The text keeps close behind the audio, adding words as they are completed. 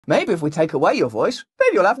Maybe if we take away your voice, then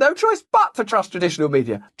you'll have no choice but to trust traditional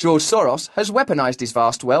media. George Soros has weaponized his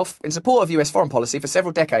vast wealth in support of US foreign policy for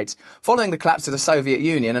several decades. Following the collapse of the Soviet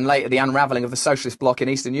Union and later the unravelling of the socialist bloc in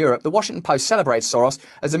Eastern Europe, the Washington Post celebrates Soros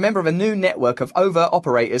as a member of a new network of overt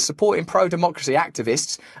operators supporting pro-democracy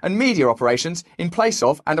activists and media operations in place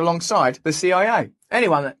of and alongside the CIA.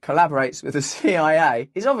 Anyone that collaborates with the CIA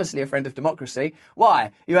is obviously a friend of democracy.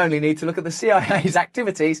 Why? You only need to look at the CIA's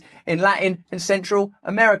activities in Latin and Central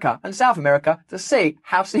America and South America to see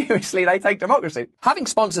how seriously they take democracy. Having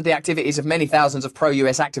sponsored the activities of many thousands of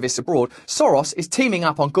pro-US activists abroad, Soros is teaming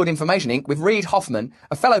up on Good Information Inc. with Reid Hoffman,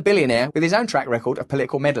 a fellow billionaire with his own track record of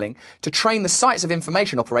political meddling, to train the sites of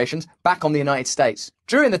information operations back on the United States.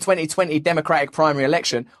 During the 2020 Democratic primary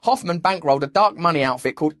election, Hoffman bankrolled a dark money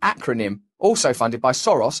outfit called Acronym, also funded by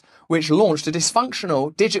Soros, which launched a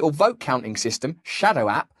dysfunctional digital vote counting system, Shadow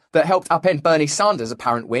app, that helped upend Bernie Sanders'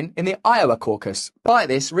 apparent win in the Iowa caucus. By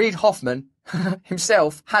this, Reid Hoffman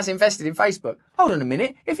himself has invested in Facebook. Hold on a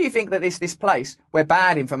minute. If you think that this place where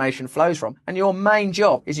bad information flows from, and your main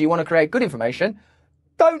job is you want to create good information,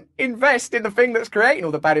 don't invest in the thing that's creating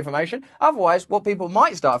all the bad information. Otherwise, what people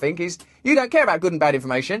might start to think is you don't care about good and bad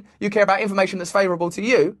information. You care about information that's favourable to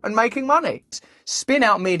you and making money. Spin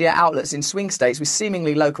out media outlets in swing states with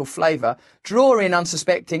seemingly local flavour, draw in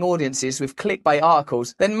unsuspecting audiences with clickbait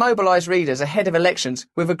articles, then mobilise readers ahead of elections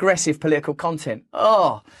with aggressive political content.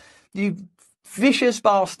 Oh, you vicious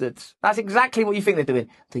bastards. That's exactly what you think they're doing.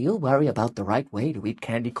 Do you worry about the right way to eat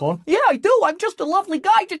candy corn? Yeah, I do. I'm just a lovely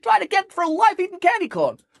guy just trying to get through life eating candy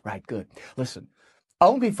corn. Right, good. Listen,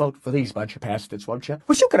 only vote for these bunch of bastards, won't you?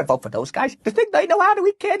 Well, you're going to vote for those guys. They think they know how to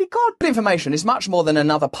eat candy corn. Good Information is much more than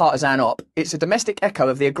another partisan op. It's a domestic echo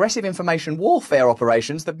of the aggressive information warfare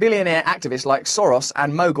operations that billionaire activists like Soros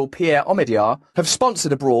and mogul Pierre Omidyar have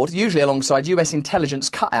sponsored abroad, usually alongside US intelligence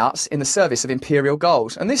cutouts in the service of imperial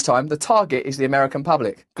goals. And this time, the target is the American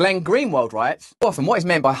public. Glenn Greenwald writes, often what is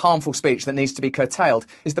meant by harmful speech that needs to be curtailed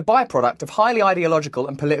is the byproduct of highly ideological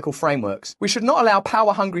and political frameworks. We should not allow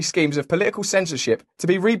power-hungry schemes of political censorship to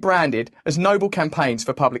be rebranded as noble campaigns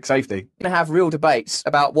for public safety. We're going to have real debates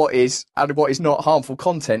about what is and what is not harmful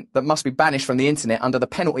content that must be banished from the internet under the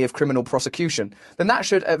penalty of criminal prosecution. Then that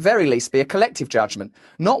should at very least be a collective judgment,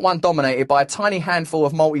 not one dominated by a tiny handful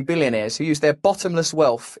of multi-billionaires who use their bottomless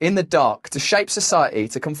wealth in the dark to shape society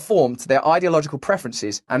to conform to their ideological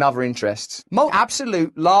preferences and other interests.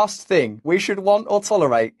 Absolute last thing we should want or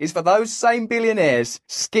tolerate is for those same billionaires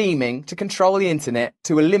scheming to control the internet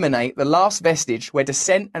to eliminate the last vestige where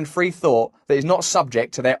dissent and free thought that is not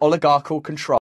subject to their oligarchical control.